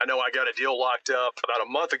I know I got a deal locked up about a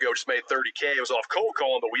month ago, just made $30K. It was off cold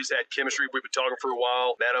calling, but we just had chemistry. We've been talking for a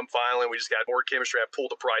while, met them finally. We just got more chemistry. I pulled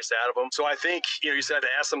the price out of them. So I think, you just had to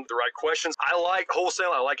ask them the right questions. I like wholesale.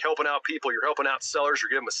 I like helping out people. You're helping out sellers. You're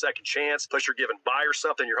giving them a second chance. Plus you're giving buyers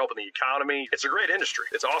something. You're helping the economy. It's a great industry.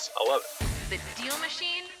 It's awesome. I love it. The Deal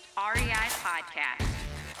Machine REI Podcast.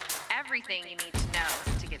 Everything you need to know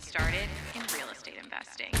to get started in real estate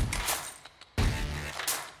investing.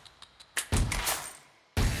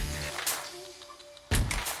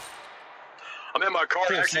 I'm in my car.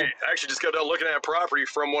 I actually just got done looking at a property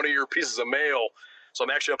from one of your pieces of mail. So I'm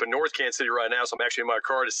actually up in North Kansas City right now. So I'm actually in my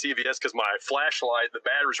car to CVS because my flashlight, the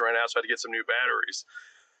batteries ran out, so I had to get some new batteries.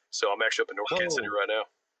 So I'm actually up in North Kansas City right now.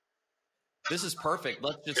 This is perfect.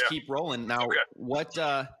 Let's just keep rolling. Now,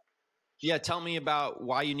 tell me about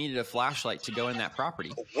why you needed a flashlight to go in that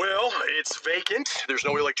property. Well, it's vacant. There's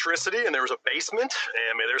no electricity, and there's a basement.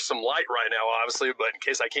 I mean, there's some light right now, obviously, but in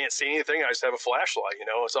case I can't see anything, I just have a flashlight,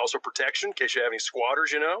 It's also protection in case you have any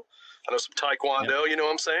squatters, I know some Taekwondo, you know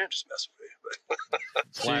what I'm saying? Just mess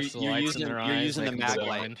with you. So you're using the mag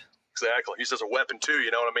light. Exactly. Used as a weapon, too,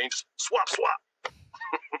 you know what I mean? Just swap.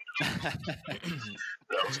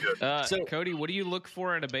 That was good. So, Cody, what do you look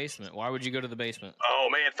for in a basement? Why would you go to the basement? Oh,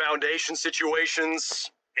 man, foundation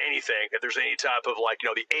situations, anything. If there's any type of,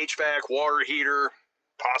 the HVAC, water heater,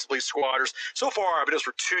 possibly squatters. So far, I've been doing this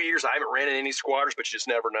for 2 years. I haven't ran into any squatters, but you just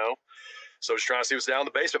never know. So just trying to see what's down in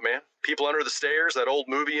the basement, man. People under the stairs, that old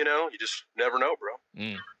movie, you just never know,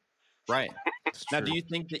 bro. Right. Now, do you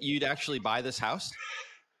think that you'd actually buy this house?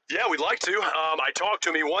 Yeah, we'd like to. I talked to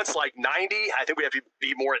him. He wants 90. I think we have to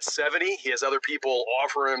be more at 70. He has other people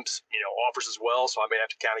offer him, offers as well. So I may have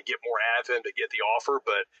to kind of get more out of him to get the offer.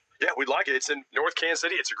 But yeah, we'd like it. It's in North Kansas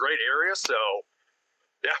City. It's a great area. So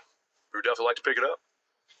yeah, we would definitely like to pick it up.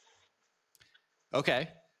 Okay.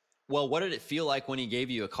 Well, what did it feel like when he gave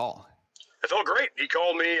you a call? It felt great. He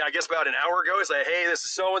called me, I guess, about an hour ago. He's like, hey, this is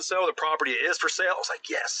so-and-so. The property is for sale. I was like,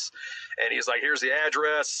 yes. And he's like, here's the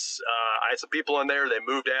address. I had some people in there. They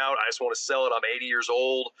moved out. I just want to sell it. I'm 80 years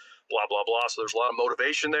old, blah, blah, blah. So there's a lot of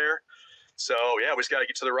motivation there. So, yeah, we just got to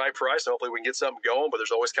get to the right price. And hopefully we can get something going, but there's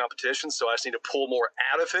always competition. So I just need to pull more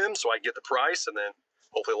out of him so I can get the price and then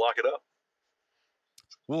hopefully lock it up.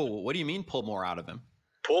 Whoa, what do you mean pull more out of him?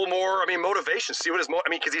 Pull more, motivation. See what his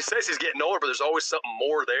because he says he's getting older, but there's always something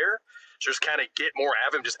more there. So just kind of get more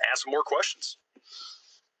out of him, just ask him more questions.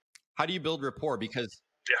 How do you build rapport? Because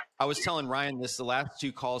I was telling Ryan this, the last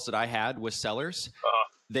 2 calls that I had with sellers,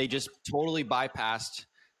 they just totally bypassed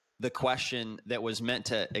the question that was meant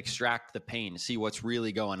to extract the pain, see what's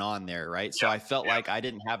really going on there, right? So I felt like I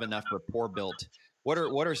didn't have enough rapport built. What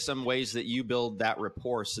are some ways that you build that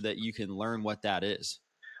rapport so that you can learn what that is?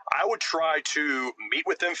 I would try to meet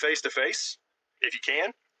with them face-to-face if you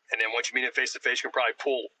can. And then once you meet them face-to-face, you can probably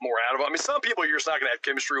pull more out of them. Some people you're just not going to have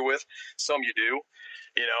chemistry with. Some you do,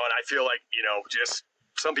 and I feel like, just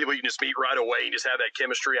some people you can just meet right away and just have that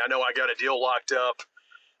chemistry. I know I got a deal locked up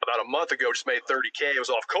about a month ago, just made $30K. It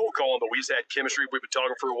was off cold calling, but we just had chemistry. We've been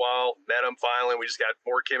talking for a while, met them finally. We just got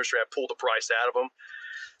more chemistry. I pulled the price out of them.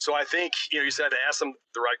 So I think, you just have to ask them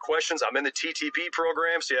the right questions. I'm in the TTP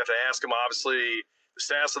program, so you have to ask them, obviously, the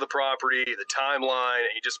status of the property, the timeline,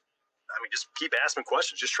 and you just keep asking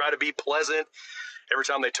questions. Just try to be pleasant. Every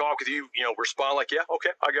time they talk with you, respond like, yeah, okay,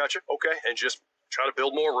 I got you, okay, and just try to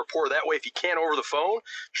build more rapport that way. If you can't over the phone,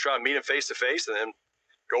 just try to meet them face-to-face and then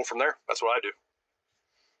go from there. That's what I do.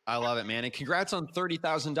 I love it, man, and congrats on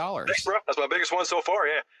 $30,000. Thanks, bro. That's my biggest one so far,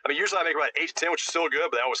 yeah. Usually I make about 8 to 10, which is still good,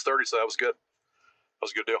 but that was 30, so that was good. That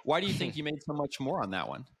was a good deal. Why do you think you made so much more on that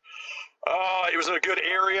one? It was in a good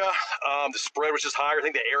area. The spread was just higher. I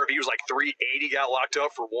think the ARV was like 380, got locked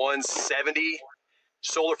up for 170.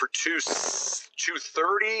 Sold it for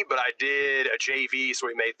 230, but I did a JV, so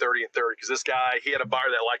we made 30 and 30. Because this guy, he had a buyer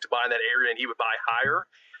that liked to buy in that area, and he would buy higher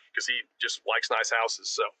because he just likes nice houses.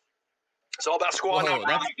 So it's all about squadding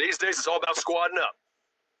up. These days, it's all about squadding up.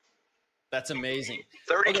 That's amazing.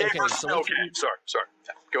 30K versus Sorry.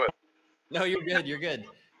 Go ahead. No, you're good. You're good.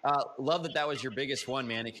 Love that was your biggest one,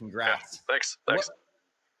 man, and congrats. Yeah, thanks.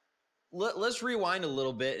 Let's rewind a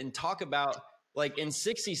little bit and talk about, in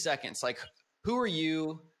 60 seconds, who are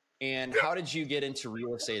you and how did you get into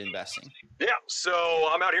real estate investing? Yeah, so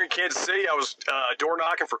I'm out here in Kansas City. I was door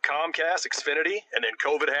knocking for Comcast, Xfinity, and then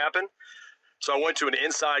COVID happened. So I went to an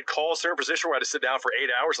inside call center position where I had to sit down for 8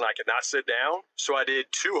 hours, and I could not sit down. So I did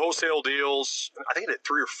 2 wholesale deals. I think I did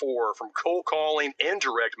 3 or 4 from cold calling and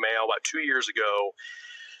direct mail about 2 years ago.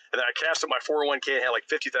 And then I cashed up my 401k and had like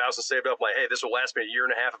 50,000 saved up. I'm like, hey, this will last me a year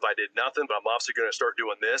and a half if I did nothing, but I'm obviously going to start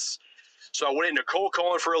doing this. So I went into cold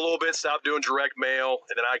calling for a little bit, stopped doing direct mail,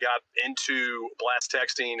 and then I got into blast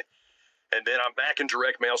texting. And then I'm back in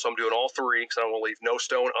direct mail, so I'm doing all three because I don't want to leave no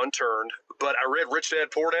stone unturned. But I read Rich Dad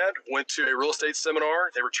Poor Dad, went to a real estate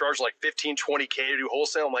seminar. They were charged like $15, $20K to do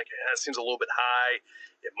wholesale. I'm like, that seems a little bit high.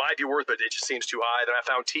 It might be worth it, but it just seems too high. Then I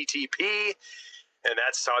found TTP, and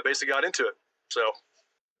that's how I basically got into it. So.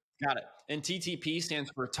 Got it. And TTP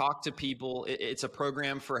stands for Talk to People. It's a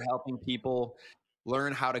program for helping people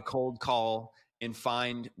learn how to cold call and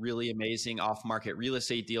find really amazing off-market real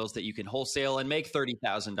estate deals that you can wholesale and make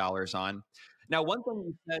 $30,000 on. Now, one thing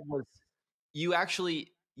you said was you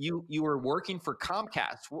actually you were working for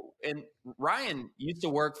Comcast, and Ryan used to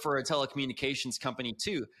work for a telecommunications company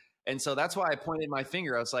too. And so that's why I pointed my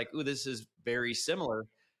finger. I was like, "Ooh, this is very similar."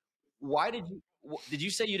 Why did you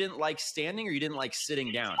say you didn't like standing or you didn't like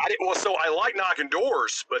sitting down? So I like knocking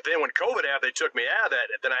doors, but then when COVID happened, they took me out of that.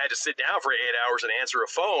 Then I had to sit down for 8 hours and answer a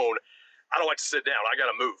phone. I don't like to sit down. I got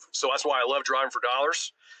to move. So that's why I love driving for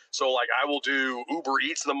dollars. So like I will do Uber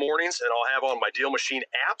Eats in the mornings, and I'll have on my Deal Machine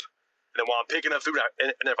app. And then while I'm picking up food,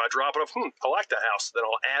 and if I drop it off, I like the house. Then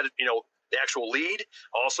I'll add, the actual lead.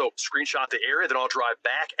 I'll also screenshot the area. Then I'll drive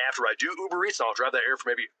back after I do Uber Eats. I'll drive that area for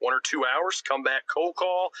maybe 1 or 2 hours, come back, cold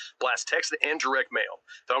call, blast text, and direct mail.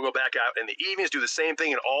 Then I'll go back out in the evenings, do the same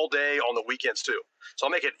thing, and all day on the weekends too. So I'll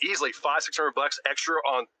make it easily $500-$600 extra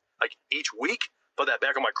on like each week. Put that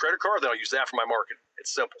back on my credit card. Then I'll use that for my marketing.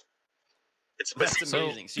 It's simple. That's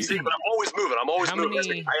amazing. But I'm always moving.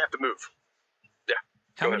 I have to move. Yeah.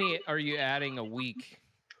 How many are you adding a week?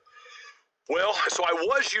 Well, so I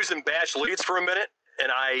was using batch leads for a minute,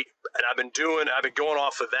 and I've been going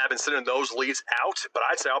off of that. I've been sending those leads out, but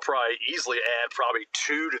I'd say I'll probably easily add probably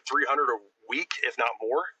 200 to 300 a week, if not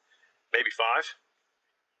more, maybe 5.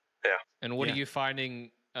 Yeah. And what are you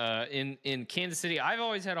finding in Kansas City? I've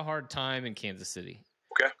always had a hard time in Kansas City.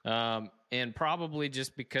 Okay. And probably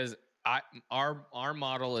just because our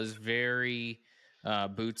model is very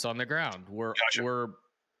boots on the ground. We're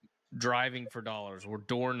driving for dollars. We're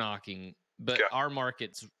door knocking, but our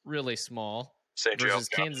market's really small. Versus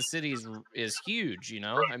Kansas City is huge.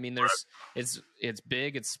 Right. I mean, it's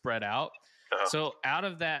big. It's spread out. Uh-huh. So out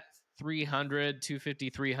of that 300, 250,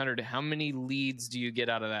 300, how many leads do you get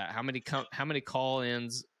out of that? How many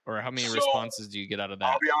call-ins or how many responses do you get out of that?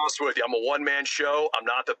 I'll be honest with you. I'm a one-man show. I'm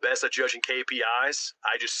not the best at judging KPIs.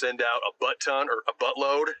 I just send out a butt ton or a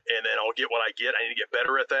buttload, and then I'll get what I get. I need to get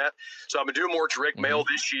better at that. So I've been doing more direct mail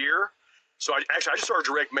this year. So I just started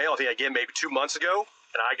direct mail, I think, again, maybe 2 months ago,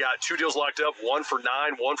 and I got 2 deals locked up, 1 for 9,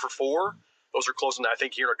 1 for 4. Those are closing, I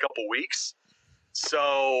think, here in a couple weeks. So,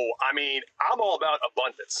 I mean, I'm all about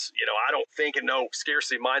abundance. I don't think in no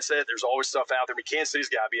scarcity mindset. There's always stuff out there. I mean, Kansas City's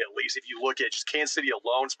got to be at least, if you look at just Kansas City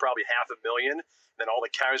alone, it's probably 500,000. Then all the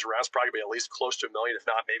counties around, it's probably be at least close to 1 million, if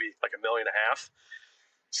not maybe like 1.5 million.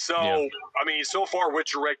 So, I mean, so far with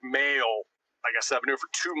direct mail, like I said, I've been doing it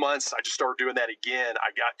for 2 months. I just started doing that again.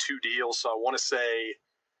 I got 2 deals. So I want to say,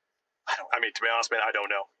 to be honest, man, I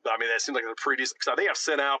don't know. I mean, that seems like a pretty decent, because I think I've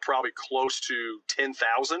sent out probably close to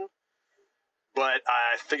 10,000. But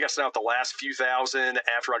I think I sent out the last few thousand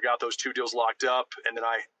after I got those 2 deals locked up. And then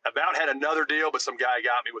I about had another deal, but some guy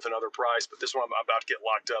got me with another price. But this one I'm about to get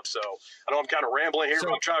locked up. So I know I'm kind of rambling here,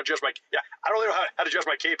 but I'm trying to adjust I don't know how to adjust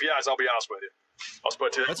my KPIs. I'll be honest with you. I'll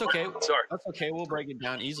split to That's okay. Sorry. That's okay. We'll break it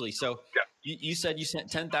down easily. So you said you sent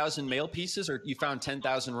 10,000 mail pieces, or you found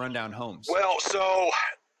 10,000 rundown homes? Well, so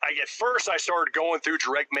at first I started going through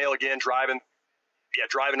direct mail again, driving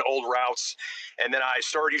old routes. And then I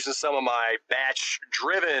started using some of my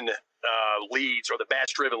batch-driven leads or the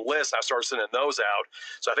batch-driven list. I started sending those out.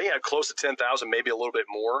 So I think I had close to 10,000, maybe a little bit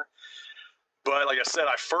more. But like I said,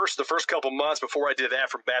 the first couple months before I did that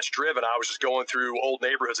from batch-driven, I was just going through old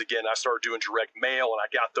neighborhoods again. I started doing direct mail, and I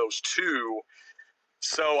got those 2.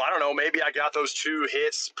 So I don't know, maybe I got those 2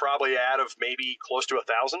 hits probably out of maybe close to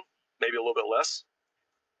 1,000, maybe a little bit less.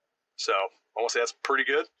 So I want to say that's pretty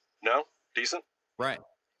good. No? Decent? Right.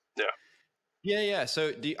 Yeah.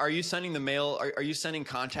 So are you sending the mail? Are you sending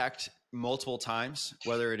contact multiple times,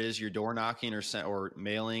 whether it is your door knocking or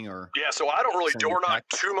mailing or? Yeah. So I don't really door knock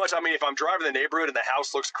too much. I mean, if I'm driving the neighborhood and the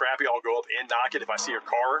house looks crappy, I'll go up and knock it if I see a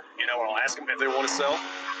car, and I'll ask them if they want to sell.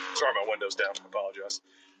 Sorry, my window's down. I apologize.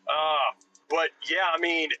 But yeah, I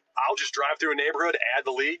mean, I'll just drive through a neighborhood, add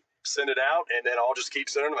the lead, send it out, and then I'll just keep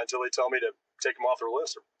sending them until they tell me to take them off their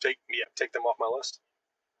list or take them off my list.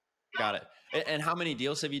 Got it. And how many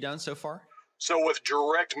deals have you done so far? So with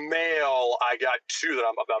direct mail, I got 2 that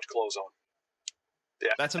I'm about to close on.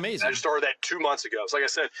 Yeah, that's amazing. I just started that 2 months ago. So like I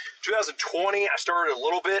said, 2020, I started a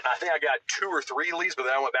little bit. I think I got 2 or 3 leads, but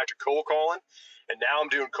then I went back to cold calling, and now I'm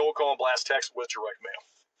doing cold call and blast text with direct mail.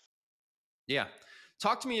 Yeah.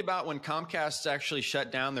 Talk to me about when Comcast actually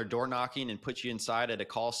shut down their door knocking and put you inside at a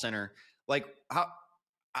call center. Like, how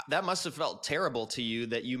that must have felt terrible to you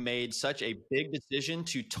that you made such a big decision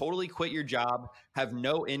to totally quit your job, have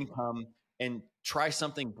no income, and try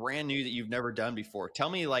something brand new that you've never done before. Tell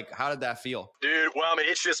me, like, how did that feel? Dude, well, I mean,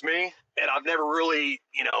 it's just me, and I've never really,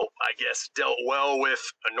 I guess, dealt well with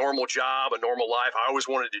a normal job, a normal life. I always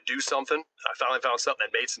wanted to do something. I finally found something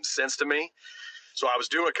that made some sense to me. So I was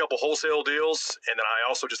doing a couple wholesale deals, and then I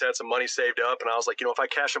also just had some money saved up, and I was like, if I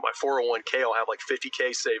cash up my 401k, I'll have like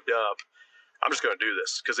 $50K saved up. I'm just going to do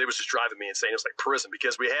this because it was just driving me insane. It was like prison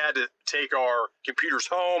because we had to take our computers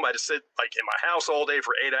home. I had to sit like in my house all day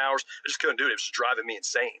for 8 hours. I just couldn't do it. It was just driving me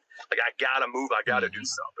insane. Like, I got to move. I got to do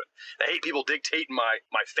something. I hate people dictating my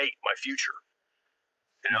fate, my future.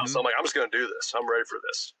 So I'm like, I'm just going to do this. I'm ready for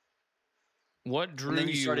this. What drew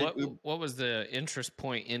you? What was the interest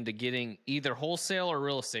point into getting either wholesale or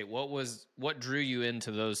real estate? What drew you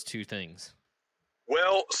into those two things?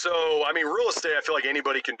 Well, so, I mean, real estate, I feel like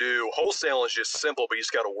anybody can do. Wholesale is just simple, but you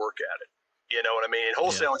just got to work at it. You know what I mean? And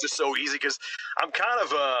wholesale is just so easy because I'm kind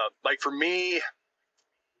of like, for me,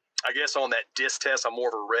 I guess on that disc test, I'm more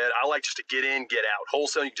of a red. I like just to get in, get out.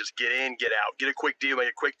 Wholesale, you can just get in, get out. Get a quick deal, make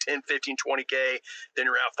a quick 10, 15, 20K, then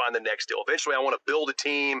you're out, find the next deal. Eventually, I want to build a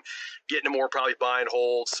team, get into more probably buy and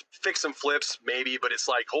holds, fix some flips maybe, but it's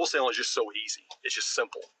like whole-sale is just so easy. It's just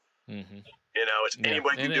simple. Mm-hmm. It's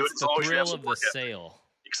anybody can do it. It's the thrill of the sale.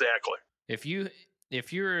 Exactly.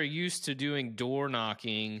 If you're used to doing door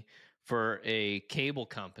knocking for a cable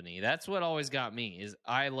company, that's what always got me. Is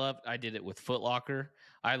I did it with Foot Locker.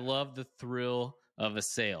 I love the thrill of a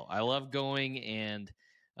sale. I love going and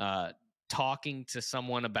talking to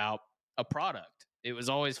someone about a product. It was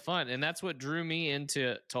always fun, and that's what drew me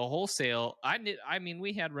into wholesale. I mean,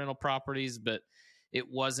 we had rental properties, but it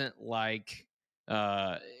wasn't like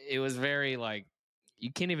it was very like,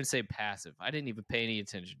 you can't even say passive. I didn't even pay any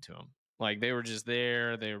attention to them. Like, they were just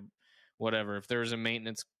there. They were whatever. If there was a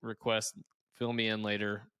maintenance request, fill me in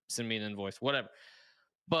later, send me an invoice, whatever.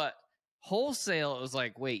 But wholesale, it was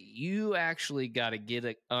like, wait, you actually got to get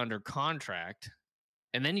it under contract,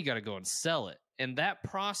 and then you got to go and sell it. And that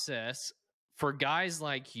process, for guys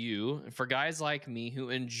like you, for guys like me who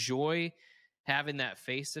enjoy having that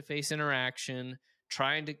face-to-face interaction,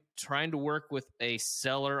 trying to work with a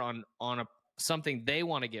seller on something they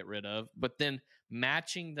want to get rid of, but then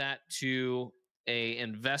matching that to a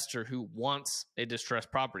investor who wants a distressed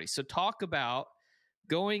property. So talk about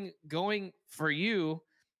going for you.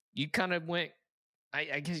 You kind of went,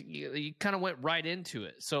 I guess you kind of went right into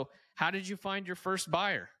it. So how did you find your first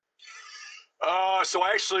buyer? So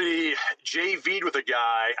I actually JV'd with a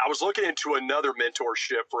guy. I was looking into another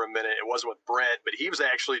mentorship for a minute. It wasn't with Brent, but he was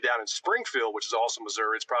actually down in Springfield, which is also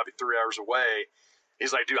Missouri. It's probably 3 hours away.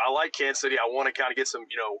 He's like, dude, I like Kansas City. I want to kind of get some,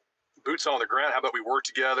 boots on the ground. How about we work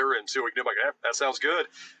together and see what we can do? I'm like, that sounds good.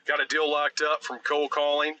 Got a deal locked up from cold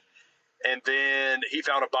calling. And then he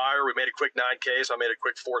found a buyer. We made a quick 9K, so I made a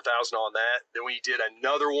quick 4,000 on that. Then we did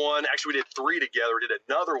another one. Actually, we did 3 together. We did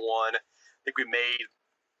another one. I think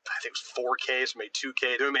it was 4K, so we made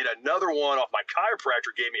 2K. Then we made another one off my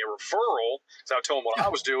chiropractor, gave me a referral. So I told him what I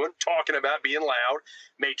was doing, talking about being loud.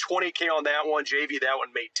 Made 20K on that one. JV that one,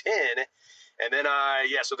 made 10. And then I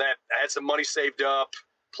had some money saved up,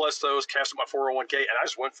 plus those, cashed my 401K, and I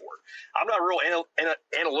just went for it. I'm not a real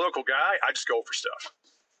analytical guy. I just go for stuff.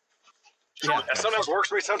 Yeah. Sometimes it works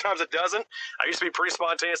for me, sometimes it doesn't. I used to be pretty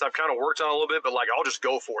spontaneous. I've kind of worked on it a little bit, but I'll just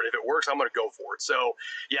go for it. If it works, I'm going to go for it. So,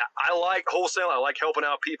 yeah, I like wholesale. I like helping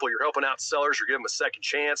out people. You're helping out sellers. You're giving them a second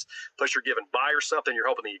chance. Plus, you're giving buyers something. You're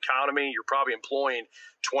helping the economy. You're probably employing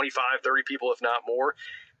 25, 30 people, if not more.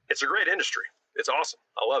 It's a great industry. It's awesome.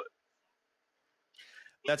 I love it.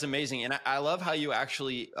 That's amazing. And I love how you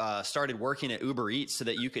actually started working at Uber Eats so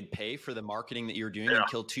that you could pay for the marketing that you're doing and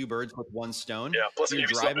kill 2 birds with one stone. Yeah. Plus, you're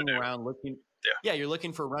driving around looking. Yeah. You're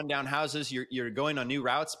looking for rundown houses. You're going on new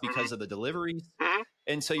routes because of the deliveries. Mm-hmm.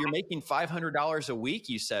 And so you're making $500 a week,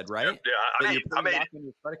 you said, right? Yeah. I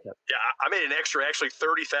made an extra, actually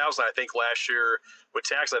 30,000, I think, last year with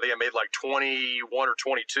tax. I think I made like 21 or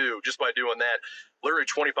 22 just by doing that. Literally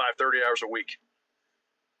 25, 30 hours a week.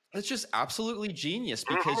 That's just absolutely genius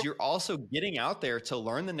because you're also getting out there to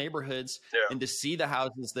learn the neighborhoods and to see the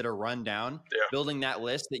houses that are run down, building that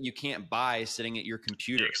list that you can't buy sitting at your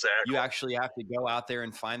computer. Exactly. You actually have to go out there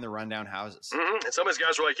and find the rundown houses. And some of these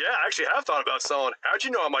guys were like, yeah, I actually have thought about selling. How'd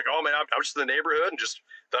you know? I'm like, oh man, I'm just in the neighborhood and just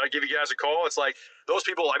thought I'd give you guys a call. It's like those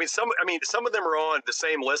people, some of them are on the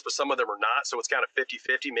same list, but some of them are not. So it's kind of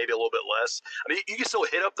 50-50, maybe a little bit less. I mean, you can still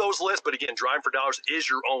hit up those lists, but again, Driving for Dollars is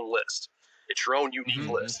your own list. It's your own unique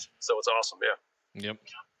list. So it's awesome. Yeah. Yep.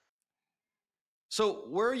 So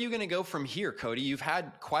where are you going to go from here, Cody? You've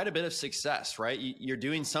had quite a bit of success, right? You're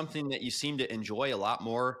doing something that you seem to enjoy a lot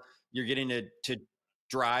more. You're getting to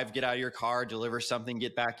drive, get out of your car, deliver something,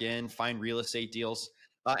 get back in, find real estate deals.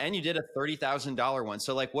 And you did a $30,000 one.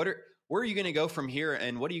 So like, where are you going to go from here?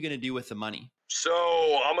 And what are you going to do with the money?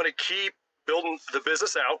 So I'm going to keep building the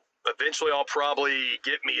business out. Eventually, I'll probably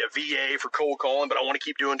get me a VA for cold calling, but I want to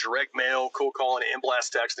keep doing direct mail, cold calling, and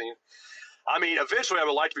blast texting. I mean, eventually, I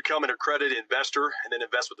would like to become an accredited investor and then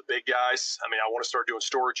invest with the big guys. I mean, I want to start doing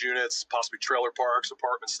storage units, possibly trailer parks,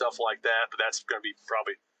 apartments, stuff like that. But that's going to be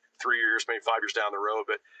probably 3 years, maybe 5 years down the road.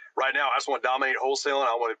 But right now, I just want to dominate wholesaling.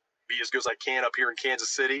 I want to be as good as I can up here in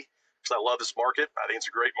Kansas City because I love this market. I think it's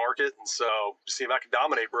a great market. And so just see if I can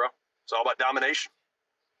dominate, bro. It's all about domination.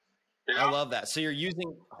 You know? I love that. So you're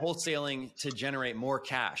using wholesaling to generate more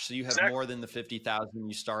cash. So you have more than the 50,000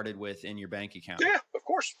 you started with in your bank account. Yeah, of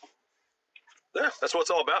course. Yeah, that's what it's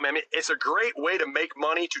all about, man. I mean, it's a great way to make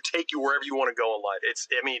money to take you wherever you want to go in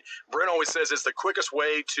life. Brent always says it's the quickest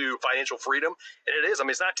way to financial freedom, and it is. I mean,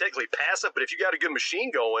 it's not technically passive, but if you got a good machine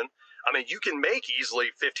going, I mean, you can make easily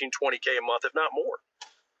 15, 20K a month, if not more.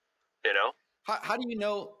 You know? How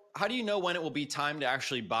do you know when it will be time to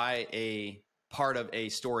actually buy a part of a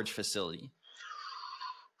storage facility?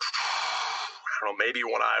 I don't know, maybe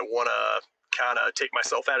when I want to kind of take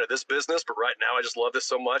myself out of this business, but right now I just love this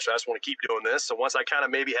so much. I just want to keep doing this. So once I kind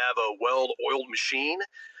of maybe have a well-oiled machine,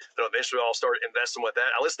 then eventually I'll start investing with that.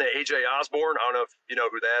 I listen to AJ Osborne. I don't know if you know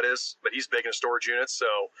who that is, but he's big in storage units. So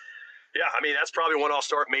yeah, I mean, that's probably when I'll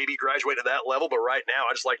start maybe graduate to that level. But right now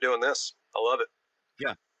I just like doing this. I love it.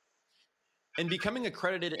 Yeah. And becoming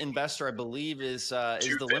accredited investor, I believe, is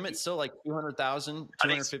the limit still like 200,000,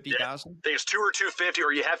 250,000? I think it's 2 or 250,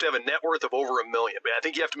 or you have to have a net worth of over $1 million. But I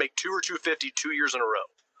think you have to make 2 or 250 2 years in a row.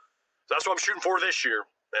 So that's what I'm shooting for this year,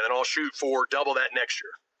 and then I'll shoot for double that next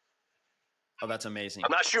year. Oh, that's amazing.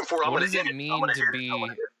 I'm not shooting for. What does it mean to be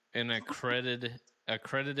an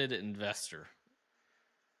accredited investor?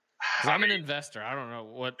 Because I'm an investor. I don't know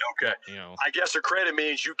what. Okay. What, I guess accredited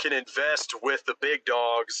means you can invest with the big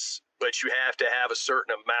dogs, but you have to have a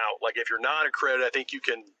certain amount. Like if you're not accredited, I think you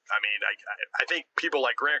can. I mean, I think people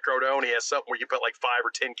like Grant Cardone, he has something where you put like 5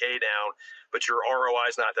 or 10K down, but your ROI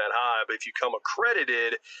is not that high. But if you come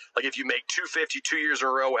accredited, like if you make 250 2 years in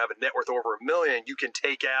a row, have a net worth over $1 million, you can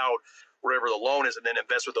take out wherever the loan is and then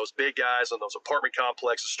invest with those big guys on those apartment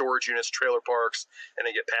complexes, storage units, trailer parks, and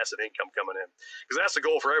then get passive income coming in. Because that's the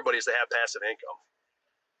goal for everybody, is to have passive income.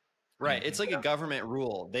 Right. It's like a government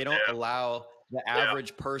rule. They don't allow the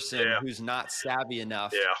average person who's not savvy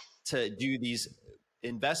enough to do these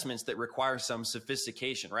investments that require some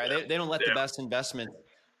sophistication, right? They don't let the best investments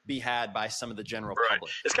be had by some of the general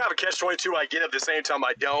public. It's kind of a catch-22. I get it. At the same time,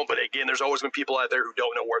 I don't. But again, there's always been people out there who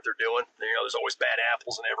don't know what they're doing. There's always bad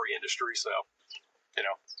apples in every industry. So,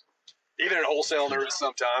 even in wholesale, there is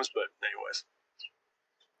sometimes. But anyways.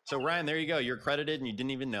 So Ryan, there you go. You're accredited, and you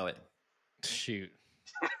didn't even know it. Shoot.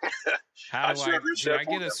 How do I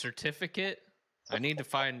get a certificate? I need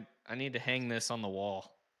to hang this on the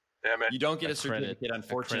wall. Yeah, man. You don't get a certificate,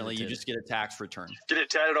 unfortunately. You just get a tax return. Get it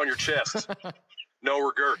tatted on your chest. No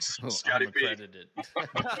regrets. Scotty B.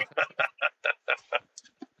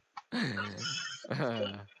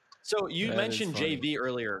 So you mentioned JV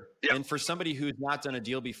earlier. Yep. And for somebody who's not done a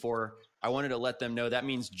deal before, I wanted to let them know that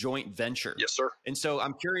means joint venture. Yes, sir. And so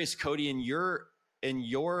I'm curious, Cody, in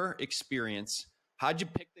your experience, how'd you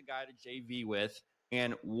pick the guy to JV with?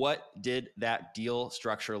 And what did that deal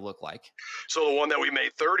structure look like? So the one that we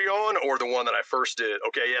made 30 on, or the one that I first did?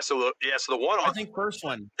 Okay, So the one on. I think first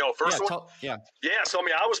one. No, first one. Yeah. So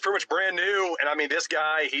I was pretty much brand new, and this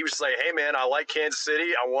guy, he was like, "Hey, man, I like Kansas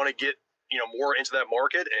City. I want to get more into that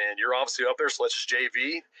market, and you're obviously up there, so let's just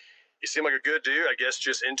JV." You seem like a good dude. I guess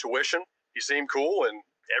just intuition. He seemed cool, and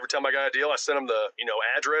every time I got a deal, I sent him the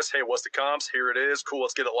address. Hey, what's the comps? Here it is. Cool.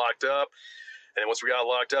 Let's get it locked up. And then once we got it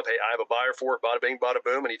locked up, hey, I have a buyer for it, bada bing, bada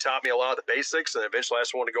boom. And he taught me a lot of the basics. And eventually I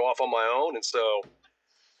just wanted to go off on my own. And so,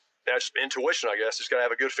 just intuition, I guess. Just got to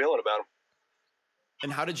have a good feeling about him.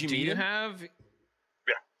 And how did you meet him? Do you have...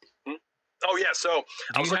 Yeah. Oh, yeah. So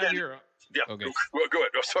Do you have your Yeah. Okay. Well, good.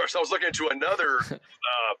 So I was looking into another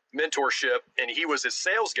mentorship, and he was his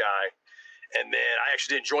sales guy. And then I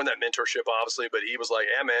actually didn't join that mentorship, obviously, but he was like,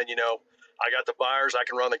 "Yeah, man, I got the buyers, I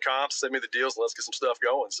can run the comps, send me the deals, let's get some stuff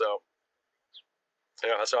going." So,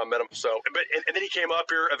 yeah, that's how I met him. So, and then he came up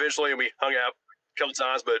here eventually, and we hung out a couple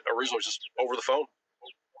times, but originally it was just over the phone.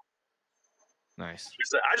 Nice.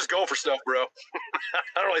 I just go for stuff, bro.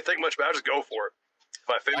 I don't really think much about it. I just go for it. If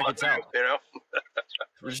I feel like it,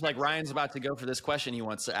 We're just like Ryan's about to go for this question he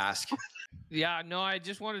wants to ask. Yeah, no, I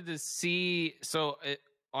just wanted to see. So,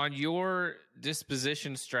 on your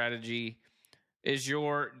disposition strategy,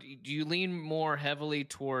 do you lean more heavily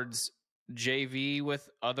towards JV with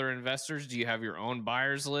other investors? Do you have your own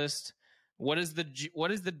buyers list? What is the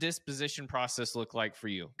disposition process look like for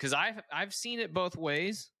you? Because I've seen it both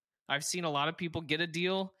ways. I've seen a lot of people get a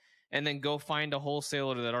deal and then go find a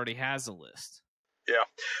wholesaler that already has a list. Yeah.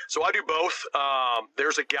 So I do both.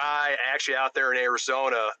 There's a guy actually out there in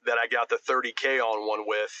Arizona that I got the 30K on one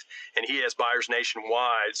with, and he has buyers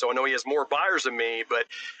nationwide. So I know he has more buyers than me, but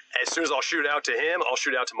as soon as I'll shoot out to him, I'll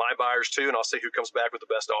shoot out to my buyers too, and I'll see who comes back with the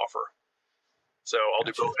best offer. So I'll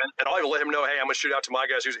do both. And I'll even let him know, hey, I'm going to shoot out to my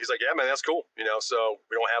guys. He's like, yeah, man, that's cool. So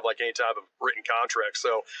we don't have like any type of written contract.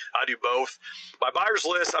 So I do both. My buyers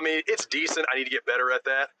list, I mean, it's decent. I need to get better at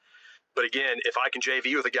that. But again, if I can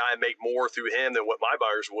JV with a guy and make more through him than what my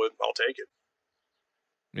buyers would, I'll take it.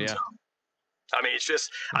 Yeah. So, I mean, it's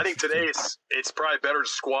just, I think today it's probably better to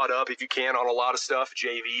squad up if you can on a lot of stuff.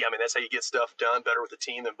 JV, I mean, that's how you get stuff done better with a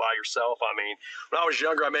team than by yourself. I mean, when I was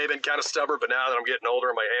younger, I may have been kind of stubborn, but now that I'm getting older,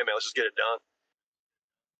 I'm like, hey, man, let's just get it done.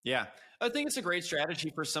 Yeah. I think it's a great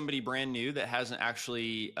strategy for somebody brand new that hasn't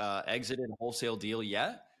actually exited a wholesale deal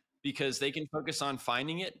yet, because they can focus on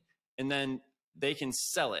finding it, and then they can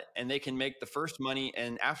sell it and they can make the first money.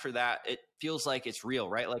 And after that, it feels like it's real,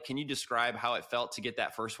 right? Like, can you describe how it felt to get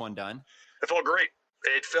that first one done? It felt great.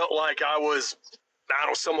 It felt like I was,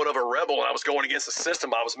 somewhat of a rebel, and I was going against the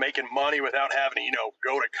system. I was making money without having to,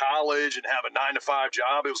 go to college and have a 9-to-5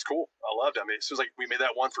 job. It was cool. I loved it. I mean, it was like we made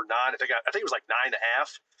that one for $9. I think it was like 9.5.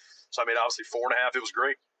 So I made obviously 4.5. It was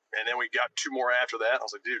great. And then we got 2 more after that. I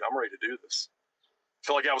was like, dude, I'm ready to do this. I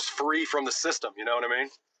felt like I was free from the system. You know what I mean?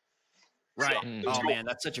 Right. So, cool. Man,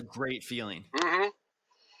 that's such a great feeling. Mm-hmm.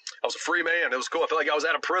 I was a free man. It was cool. I felt like I was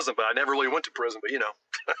out of prison, but I never really went to prison, but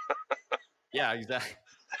Yeah, exactly.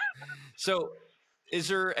 So is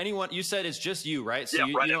there anyone, you said it's just you, right? So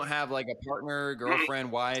yeah, you don't have like a partner,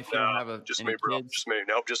 girlfriend, wife, you don't have just any me, bro. kids? Just me.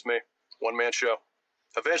 Nope, just me. One man show.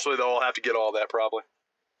 Eventually though, I'll have to get all that probably.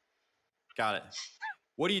 Got it.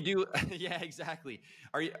 What do you do? Yeah, exactly.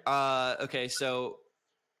 Are you, okay. So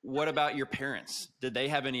what about your parents? Did they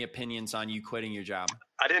have any opinions on you quitting your job?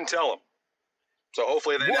 I didn't tell them. So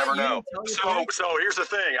hopefully they never know. So here's the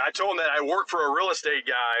thing. I told them that I work for a real estate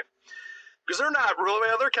guy, because they're not really,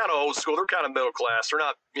 they're kind of old school. They're kind of middle class. They're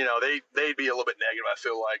not, they'd be a little bit negative, I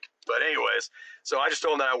feel like. But anyways, so I just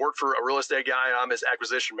told them that I work for a real estate guy and I'm his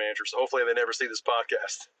acquisition manager. So hopefully they never see this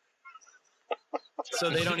podcast. So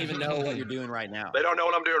they don't even know what you're doing right now. They don't know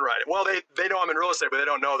what I'm doing right. Well, they know I'm in real estate, but they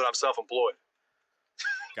don't know that I'm self-employed.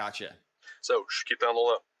 Gotcha. So keep that on the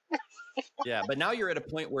low. Yeah, but now you're at a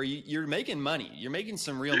point where you're making money. You're making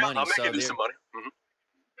some real money. I'm making some money. Mm-hmm.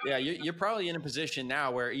 Yeah, you're probably in a position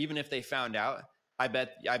now where even if they found out, I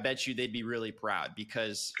bet you they'd be really proud,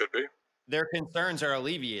 because could be. Their concerns are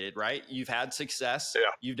alleviated, right? You've had success. Yeah.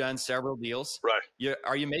 You've done several deals. Right.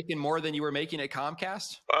 Are you making more than you were making at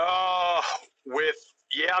Comcast?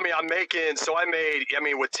 I'm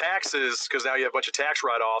making, with taxes, because now you have a bunch of tax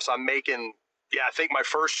write-offs, I'm making, I think my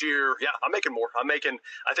first year, I'm making more. I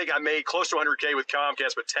think I made close to 100K with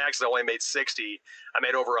Comcast, but taxes I only made 60. I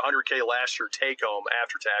made over 100K last year take home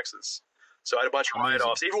after taxes. So I had a bunch of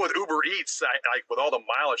write-offs. Even with Uber Eats, with all the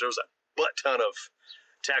mileage, there was a butt ton of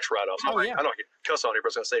tax write-offs. I don't know if I can cuss on here, but I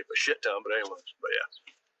was going to say a shit ton, but anyways, but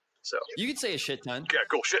yeah. So you could say a shit ton. Yeah,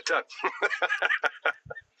 cool, shit ton.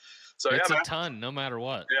 So it's a ton, no matter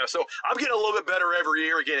what. Yeah, so I'm getting a little bit better every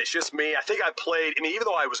year. Again, it's just me. I think I played. Even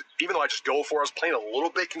though I just go for it, I was playing a little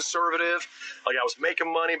bit conservative. Like I was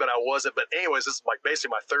making money, but I wasn't. But anyways, this is like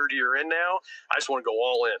basically my 3rd year in now. I just want to go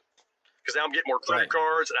all in, because now I'm getting more credit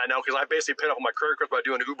cards, and I know, because I basically paid off my credit cards by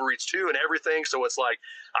doing Uber Eats too and everything. So it's like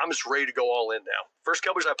I'm just ready to go all in now. First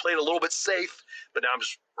couple years I played a little bit safe, but now I'm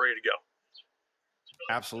just ready to go.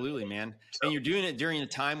 Absolutely, man. And you're doing it during a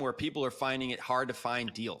time where people are finding it hard to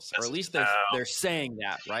find deals, or at least they're saying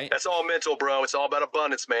that, right? That's all mental, bro. It's all about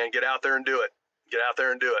abundance, man. Get out there and do it. Get out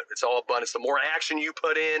there and do it. It's all abundance. The more action you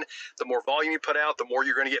put in, the more volume you put out, the more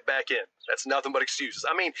you're going to get back in. That's nothing but excuses.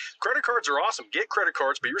 I mean, credit cards are awesome. Get credit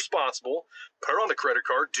cards, be responsible, put it on the credit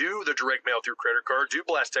card, do the direct mail through credit card, do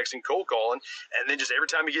blast texting, cold calling, and then just every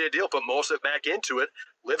time you get a deal, put most of it back into it,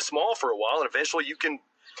 live small for a while, and eventually you can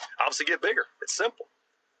obviously get bigger. It's simple.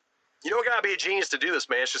 You don't got to be a genius to do this,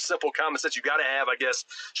 man. It's just simple common sense. You got to have, I guess,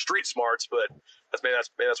 street smarts, but that's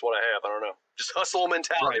what I have. I don't know. Just hustle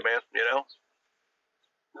mentality, man, you know?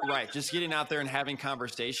 Right. Just getting out there and having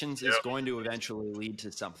conversations is going to eventually lead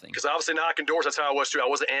to something. Because obviously knocking doors, that's how I was too. I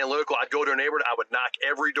wasn't analytical. I'd go to a neighborhood. I would knock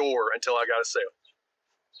every door until I got a sale.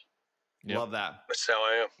 Love that. That's how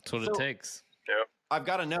I am. That's what it takes. Yeah. I've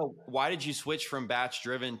got to know, why did you switch from batch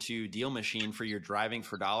driven to deal machine for your driving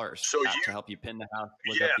for dollars to help you pin the house,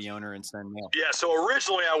 look up the owner, and send mail? Yeah, so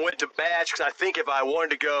originally I went to batch because I think if I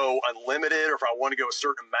wanted to go unlimited or if I wanted to go a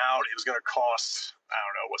certain amount, it was going to cost, I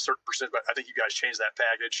don't know, what certain percent, but I think you guys changed that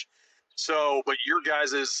package. So, but your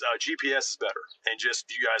guys' GPS is better, and just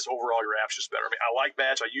you guys overall, your app's just better. I mean, I like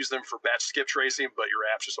batch. I use them for batch skip tracing, but your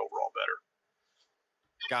app's just overall better.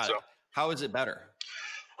 Got it. How is it better?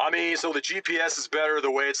 I mean, so the GPS is better the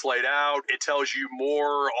way it's laid out. It tells you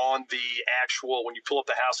more on the actual, when you pull up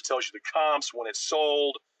the house, it tells you the comps, when it's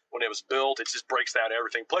sold, when it was built. It just breaks down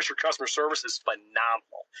everything. Plus, your customer service is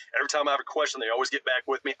phenomenal. Every time I have a question, they always get back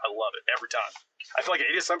with me. I love it every time. I feel like an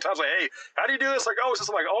idiot sometimes, like, hey, how do you do this? Like, oh, it's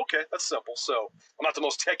just like, oh, okay, that's simple. So I'm not the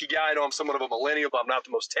most techie guy. I know I'm somewhat of a millennial, but I'm not the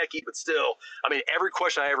most techie. But still, I mean, every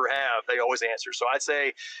question I ever have, they always answer. So I'd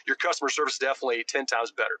say your customer service is definitely 10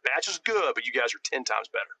 times better. Batch is good, but you guys are 10 times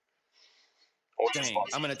better. Dang,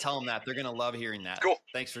 I'm going to tell them that. They're going to love hearing that. Cool.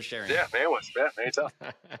 Thanks for sharing. Yeah, anytime.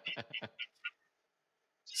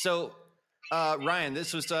 So, Ryan,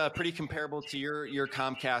 this was pretty comparable to your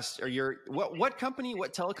Comcast or your what company?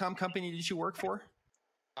 What telecom company did you work for?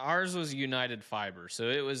 Ours was United Fiber, so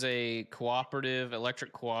it was a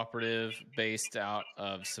electric cooperative based out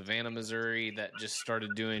of Savannah, Missouri, that just started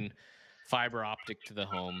doing fiber optic to the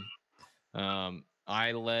home.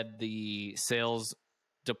 I led the sales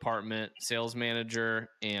department, sales manager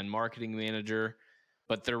and marketing manager,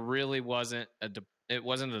 but there really wasn't it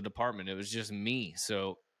wasn't a department. It was just me.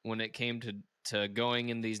 So when it came to going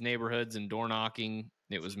in these neighborhoods and door knocking,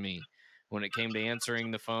 it was me. When it came to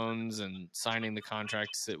answering the phones and signing the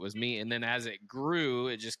contracts, it was me. And then as it grew,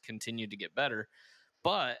 it just continued to get better.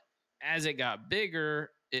 But as it got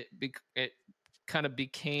bigger, it kind of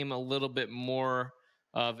became a little bit more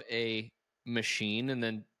of a machine, and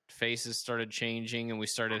then faces started changing and we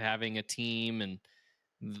started having a team, and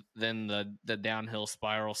then the downhill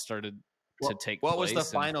spiral started to take place. What was the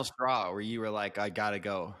final straw where you were like, I gotta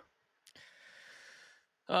go?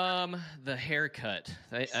 The haircut.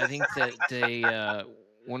 I think that they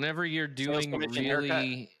whenever you're doing really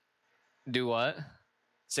haircut. Do what?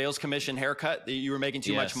 Sales commission haircut. You were making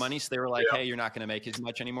too much money, so they were like, hey, you're not going to make as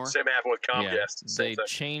much anymore. Same happened with Comcast. They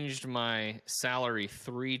changed my salary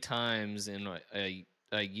 3 times in a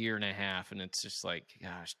year and a half, and it's just like,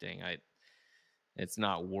 gosh dang, it's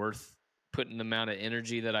not worth putting the amount of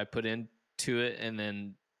energy that I put into it, and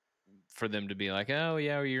then for them to be like, oh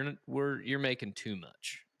yeah, you're making too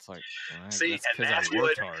much. It's like, see, and that's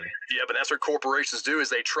what, but that's what corporations do, is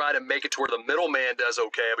they try to make it to where the middleman does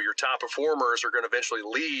okay, but your top performers are going to eventually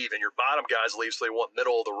leave, and your bottom guys leave, so they want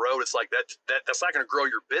middle of the road. It's like that's not going to grow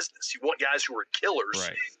your business. You want guys who are killers,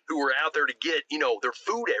 who are out there to get their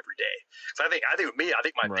food every day. So I think with me, I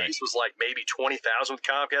think my base was like maybe 20,000 with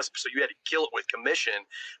Comcast, so you had to kill it with commission,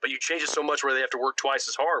 but you change it so much where they have to work twice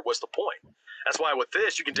as hard. What's the point? That's why with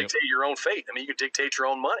this, you can dictate your own fate. I mean, you can dictate your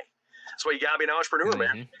own money. That's why you got to be an entrepreneur,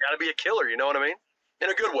 man. You got to be a killer, you know what I mean? In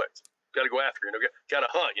a good way. Got to go after, got to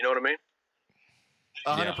hunt, you know what I mean?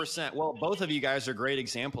 100%. Well, both of you guys are great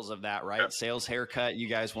examples of that, right? Yeah. Sales haircut. You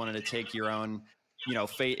guys wanted to take your own,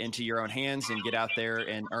 fate into your own hands and get out there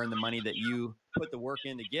and earn the money that you put the work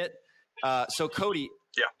in to get. So Cody,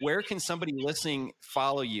 where can somebody listening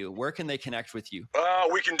follow you? Where can they connect with you?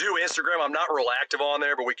 We can do Instagram. I'm not real active on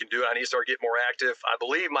there, but we can do it. I need to start getting more active. I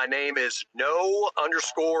believe my name is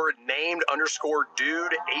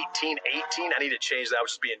no_named_dude1818. I need to change that. I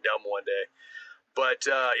was just being dumb one day. But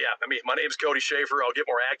my name's Cody Schaefer. I'll get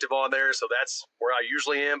more active on there. So that's where I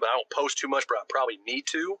usually am, but I don't post too much, but I probably need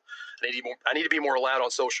to. I need to be more loud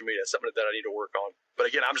on social media. That's something that I need to work on. But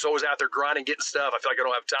again, I'm just always out there grinding, getting stuff. I feel like I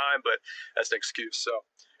don't have time, but that's an excuse. So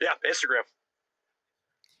yeah, Instagram.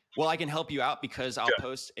 Well, I can help you out because I'll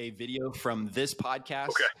post a video from this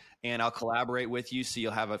podcast and I'll collaborate with you. So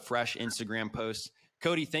you'll have a fresh Instagram post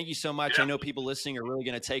Cody, thank you so much. I know people listening are really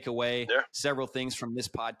going to take away several things from this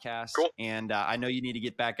podcast. Cool. And I know you need to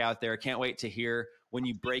get back out there. I can't wait to hear when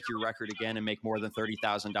you break your record again and make more than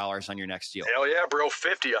 $30,000 on your next deal. Hell yeah, bro.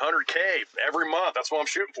 50, 100K every month. That's what I'm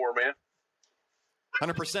shooting for, man.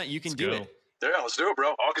 100%. You can do it. Yeah, let's do it, bro.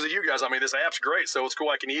 All because of you guys. I mean, this app's great, so it's cool.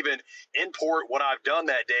 I can even import what I've done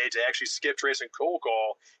that day to actually skip, trace, and cold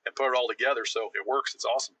call and put it all together. So it works. It's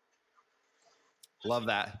awesome. Love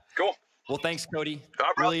that. Cool. Well, thanks, Cody.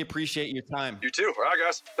 Right, really appreciate your time. You too. All right,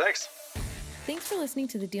 guys. Thanks. Thanks for listening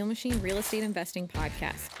to the Deal Machine Real Estate Investing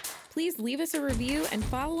Podcast. Please leave us a review and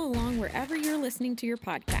follow along wherever you're listening to your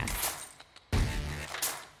podcast.